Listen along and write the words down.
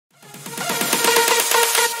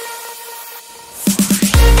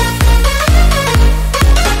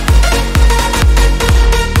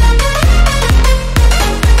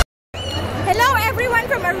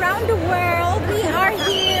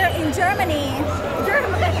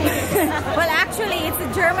Germany. Well, actually, it's a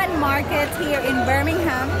German market here in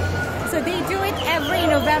Birmingham. So they do it every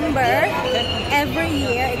November, every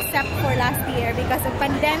year, except for last year because of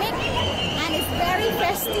pandemic. And it's very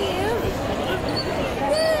festive.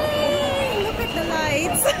 Yay! Look at the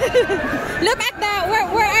lights. Look at the,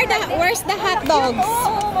 where's the hot dogs?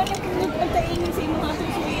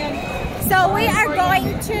 So we are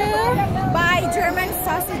going to buy German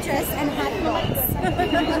sausages and hot dogs.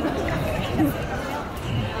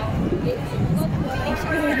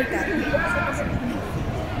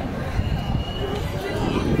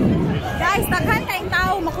 Guys, daghan tayong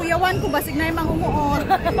tao, makuyawan ko basig na yung mangumuot.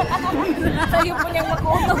 Sa'yo po niyang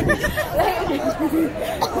makuot.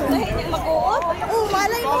 Lahi niyang makuot? Oo,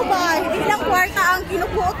 malay mo ba? Hindi lang kwarta ang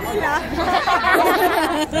kinukuot nila.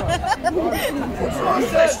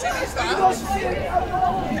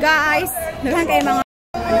 Guys, daghan kayo mga...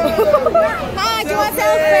 Ah, do you want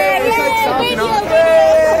selfie? Yay!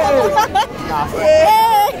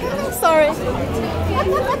 Yay! Sorry.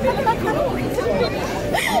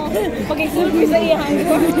 Pag-isulpi sa iyan.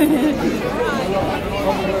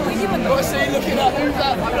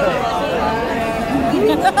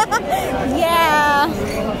 Yeah.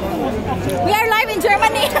 We are live in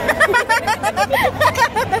Germany.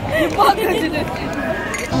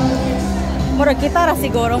 Murag kita ra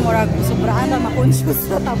siguro murag sobraan na ma-conscious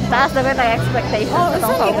sa taas na tayo expectations. Oh,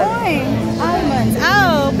 sorry, boy. Almonds.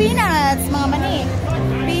 Oh, peanuts, mga mani.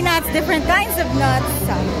 Peanuts, different kinds of nuts.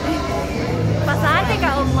 Pasante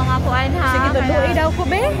ka o mga kuan ha? Sige, tuloy daw ko,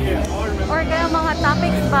 be? Or kaya mga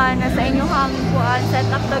topics ba na sa inyo hang kuan set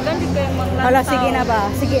up dagan di kayo maglantaw? Wala, sige na ba?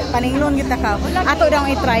 Sige, paninglon kita ka. Ato daw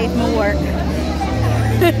i-try it mo work.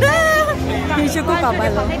 Issue ko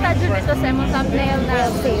kabalo. Pakita dyan ito sa imong thumbnail na.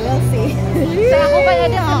 We'll see. Sa ako kaya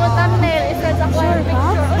din sa imong thumbnail iset sa kuan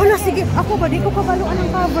picture. Wala, sige. Ako ba? Di ko kabaluan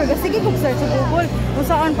ang cover. Sige, kung search sa Google. Kung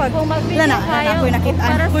saan pag... Kung mag-video kayo,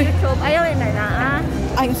 para sa YouTube, ayaw yun na ah.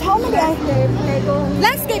 Ayun, saan mo ba?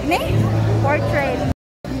 Landscape ni? Portrait.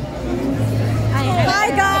 Hi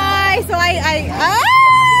guys! So I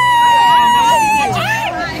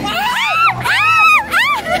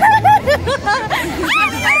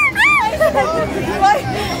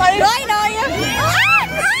Why no?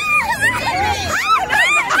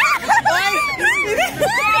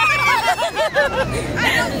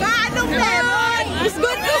 It's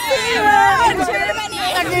good to see you in Germany.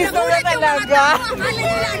 Nag-istorya talaga.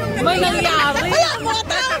 May nangyari.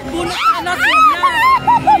 Bunot ka na siya.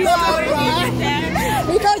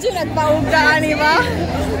 Ikaw dyan nagpaugaan, di ba?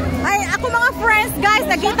 Ay, ako mga friends, guys,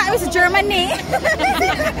 nagkita kami sa Germany.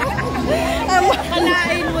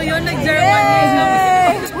 Kalain mo yun,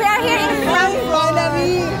 nag-Germany. We are here in Frankfurt.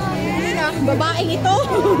 Babaeng ito.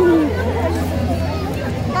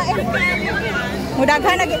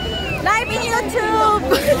 Mudaghan na live in YouTube.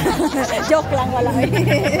 Joke lang, wala.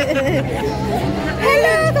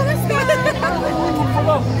 Hello, kamusta?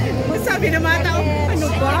 Sabi na mga tao, ano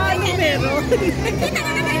ba? Ano meron? Kita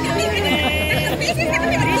na naman kami.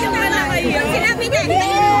 Sinabi niya.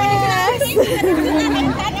 Yes.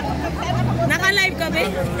 Naka-live kami?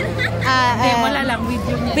 Wala lang,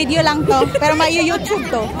 video niya. Video lang to, pero may YouTube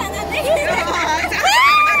to.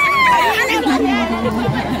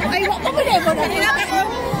 Ay, wako mo na mo.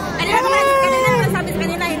 Kanina sabi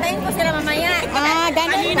kanina, hintayin ko sila mamaya. Ah,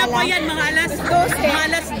 ganun Kanina pala. pa yan, mga alas 2. Mga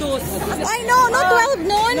alas 2. Ay, no, 12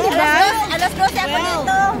 noon, di ba? Alas 12 ako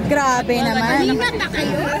dito. Grabe naman. Kanina pa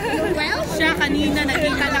kayo? Siya kanina,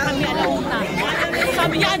 nakita na kami alauna.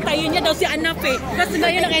 Sabi niya, antayin niya daw si Anap eh. Kasi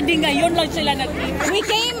ngayon ang ending ngayon lang sila nagkita. We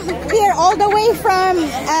came here all the way from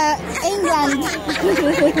England.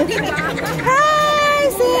 Hi,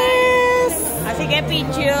 sis! Sige,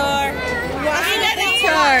 picture.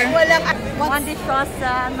 Sure. Monday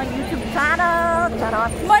Shosa, my YouTube channel. Charot.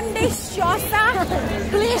 Monday Shosa.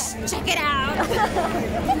 Please check it out.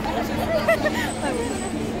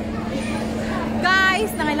 Guys,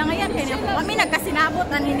 nangailangan yan. Kami nagkasinabot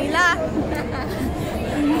na nila.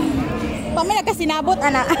 Kami nagkasinabot,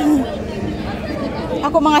 ana.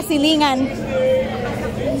 Ako mga silingan.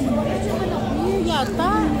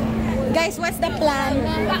 Yata. Guys, what's the plan?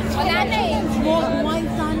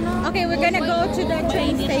 Okay, we're gonna go to the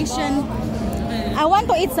train station. I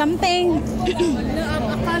want to eat something.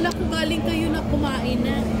 Akala ko galing kayo na kumain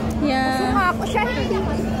na. Yeah. Ako siya.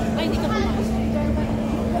 Ay, hindi ka kumain.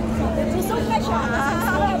 Susok na siya.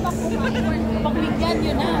 Pagbigyan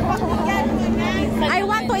yun na. I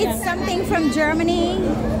want to eat something from Germany.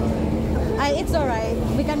 It's alright.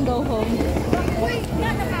 We can go home. Wait,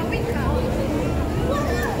 nakawin ka.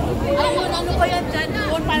 Ayun, ano pa yan dyan?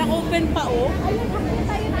 Parang open pa, oh.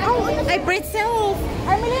 Oh, I pretzel.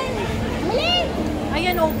 Armelin! Armelin!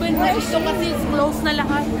 i-open na ito kasi it's close na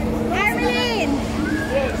lahat. Arlene!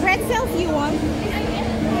 Pretzels you want?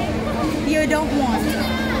 You don't want.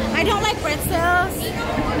 I don't like pretzels.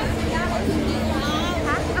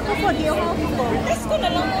 Ha? Ako po, di ako po. Test ko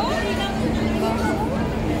na lang mo.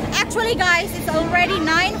 Actually guys, it's already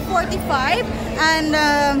 9:45 and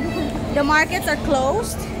the markets are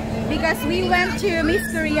closed because we went to Miss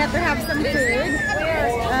Korea to have some food.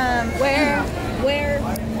 Where?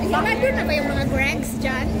 Nandun na ba yung mga Gregs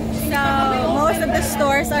dyan? So, most of the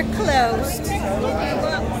stores are closed.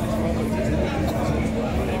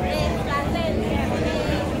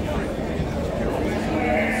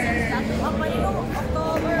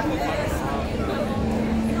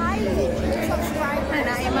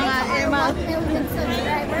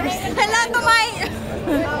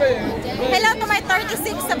 Hello to my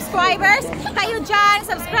 36 subscribers. Kayo dyan,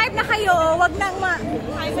 subscribe na kayo. Wag nang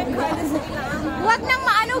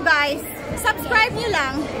maano guys. Subscribe nyo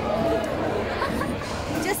lang.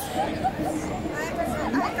 Just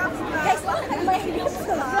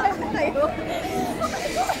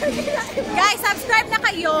guys, subscribe na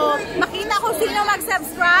kayo. Makita ko sino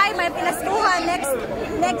mag-subscribe. May pinaskuhan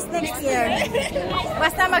next year.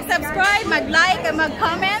 Basta mag-subscribe, mag-like,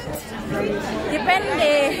 mag-comment.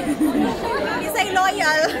 Depende. Isa'y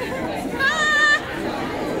loyal.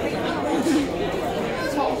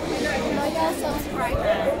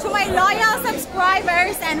 To my loyal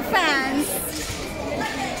subscribers and fans,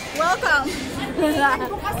 welcome.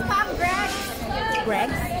 Bukas pa ang Gregs.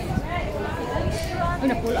 Gregs? Ay,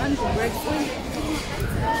 napulaan ko. Gregs.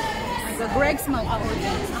 Gregs man ako.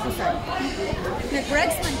 Ako sorry.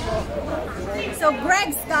 Nag-Gregs man ko. So,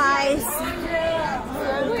 Gregs guys.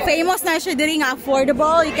 Famous na siya diri nga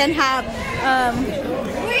affordable. You can have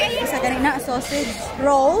sa ganina sausage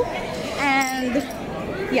roll and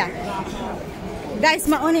yeah. Guys,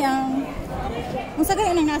 mauni ang unsa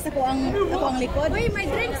gani nang nasa ko ang likod. Uy, may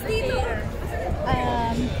drinks dito.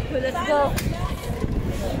 Let's go.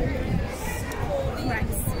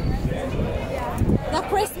 The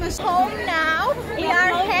Christmas home now. We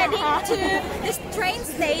are heading to this train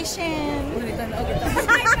station.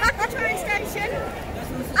 Train station?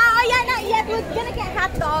 Oh yeah, not yet. We're gonna get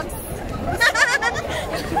hot dogs.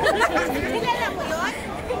 Kilala mo yun?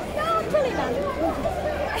 No, actually not.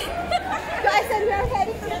 So I said we are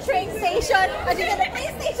heading to the train station. I didn't get the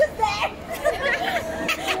train station there.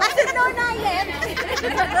 I said no, not yet.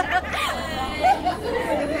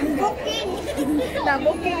 Booking. Na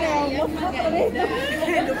booking na.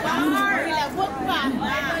 Ilabot pa.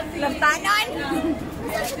 Labtanan.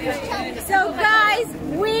 So guys,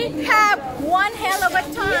 we have one hell of a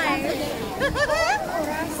time.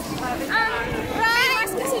 Right?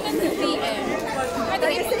 Kasi ng 3 PM.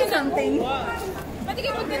 Can you say something? Pwede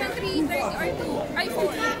kayo magka ng 3:30 or 2 ay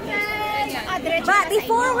 4. But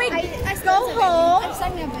before we go home,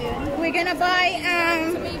 we're gonna buy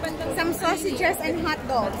some sausages and hot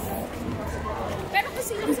dogs. Pero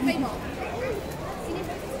kasi yung sabay mo.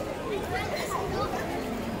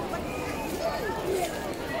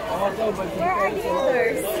 Where are the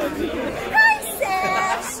others? Hi,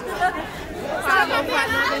 Sash!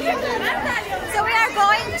 So we are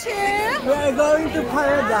going to... We're going to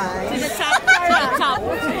paradise.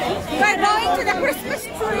 We're going to the Christmas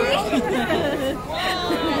tree.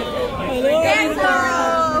 Hello. Yes,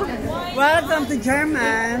 go! Welcome to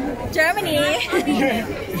Germany. Germany.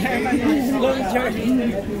 Long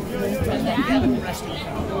journey.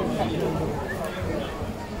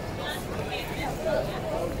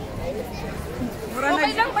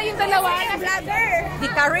 Okay lang ba yung dalawa na vlogger? The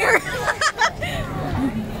career.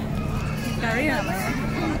 Career naman.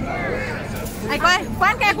 Ay,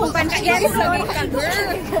 kuhan kaya kung pansigyan.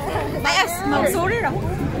 Ay, as, magsuri lang.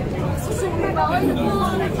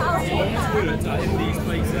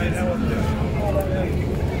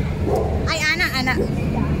 Ay, ana.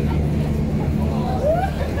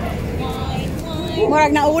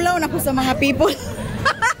 Murag naulaw na ko sa mga people.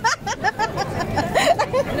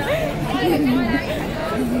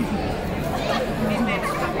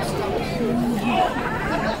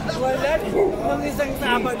 Wala ng isang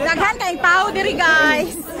Sabado. Daghan kay tao diri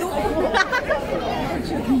guys.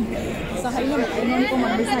 Sahay na mainon ko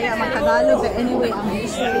magbisaya magtagalog but anyway ang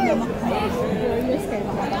history na curious kay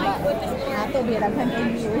mga taga. Ato biraghan kay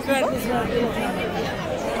viewers.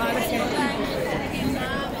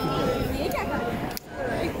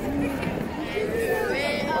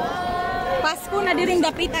 Pasko na diring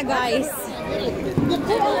dapita guys.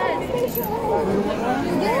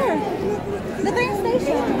 There. The train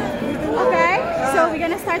station. Okay, so we're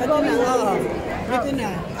gonna start going. Ito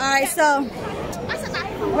na. Alright, so Asa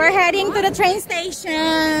tayo? We're heading to the train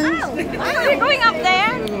station. Oh, we're going up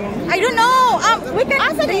there? I don't know. We can.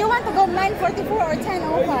 Do you want to go 9:44 or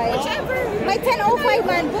 10:05? Whichever. May 10:05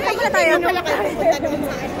 man. Punta na tayo.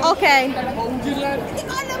 Okay.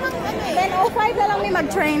 10:05 na lang may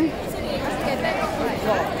mag-train.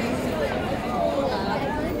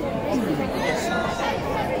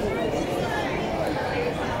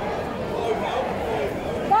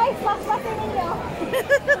 Guys, paspasin ninyo.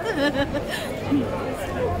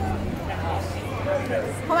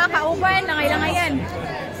 Kumakauban, nangailangayan.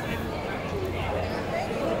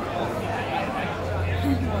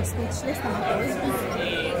 Speechless naman ko.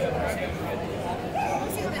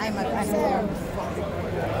 Ay, mag-ano.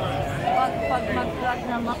 Pag mag-vlog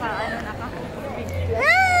na maka-ano na ka.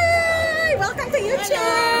 Hi! Welcome to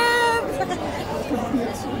YouTube!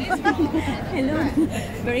 Hello.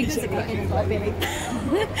 Very good.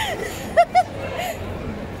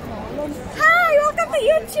 Hi! Welcome to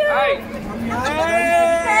YouTube! Hi!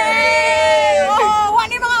 Hey! Oh,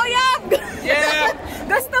 wani mga uyab! Yeah!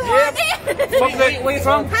 Gusto mo? Where you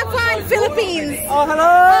from? Have fun, Philippines! Oh,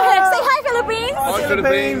 hello! Say hi, Philippines! Oh,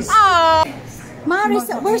 Philippines. Oh! Maris,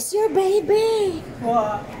 where's your baby?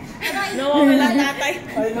 Nawawala natay.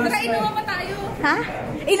 Ha?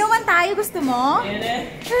 Inuman tayo, gusto mo?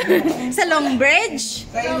 Sa Long Bridge?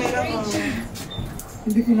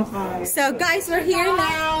 Hindi ko nakaya. So guys, we're here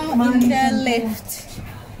now in the lift.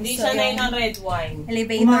 Hindi sanay ng red wine.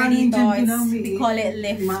 Elevator dito. We call it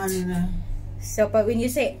lift. Maano na. So but when you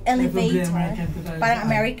say elevator, parang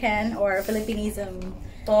American or Filipinism.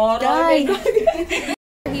 Guys,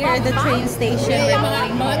 here at the train station.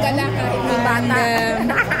 Mga Gala kahit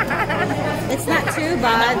And it's not too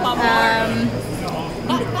bad.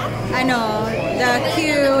 Ano, the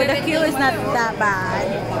queue is not that bad.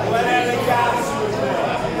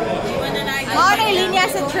 Oh, na linya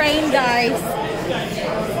sa train, guys.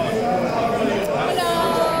 Hello.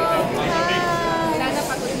 Hi.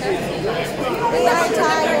 We are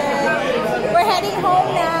tired. We're heading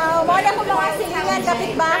home now. Muna ko mga silingan,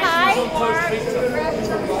 kapitbahay.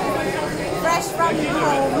 Fresh from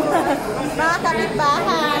home. Mga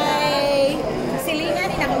kapitbahay.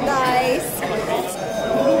 Silingan din ako, guys.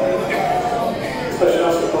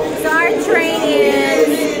 So our train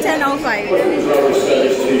is 10:05.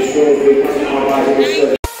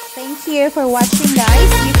 Thank you for watching, guys.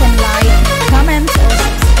 You can like, comment, or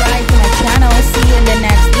subscribe to my channel. See you in the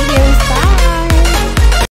next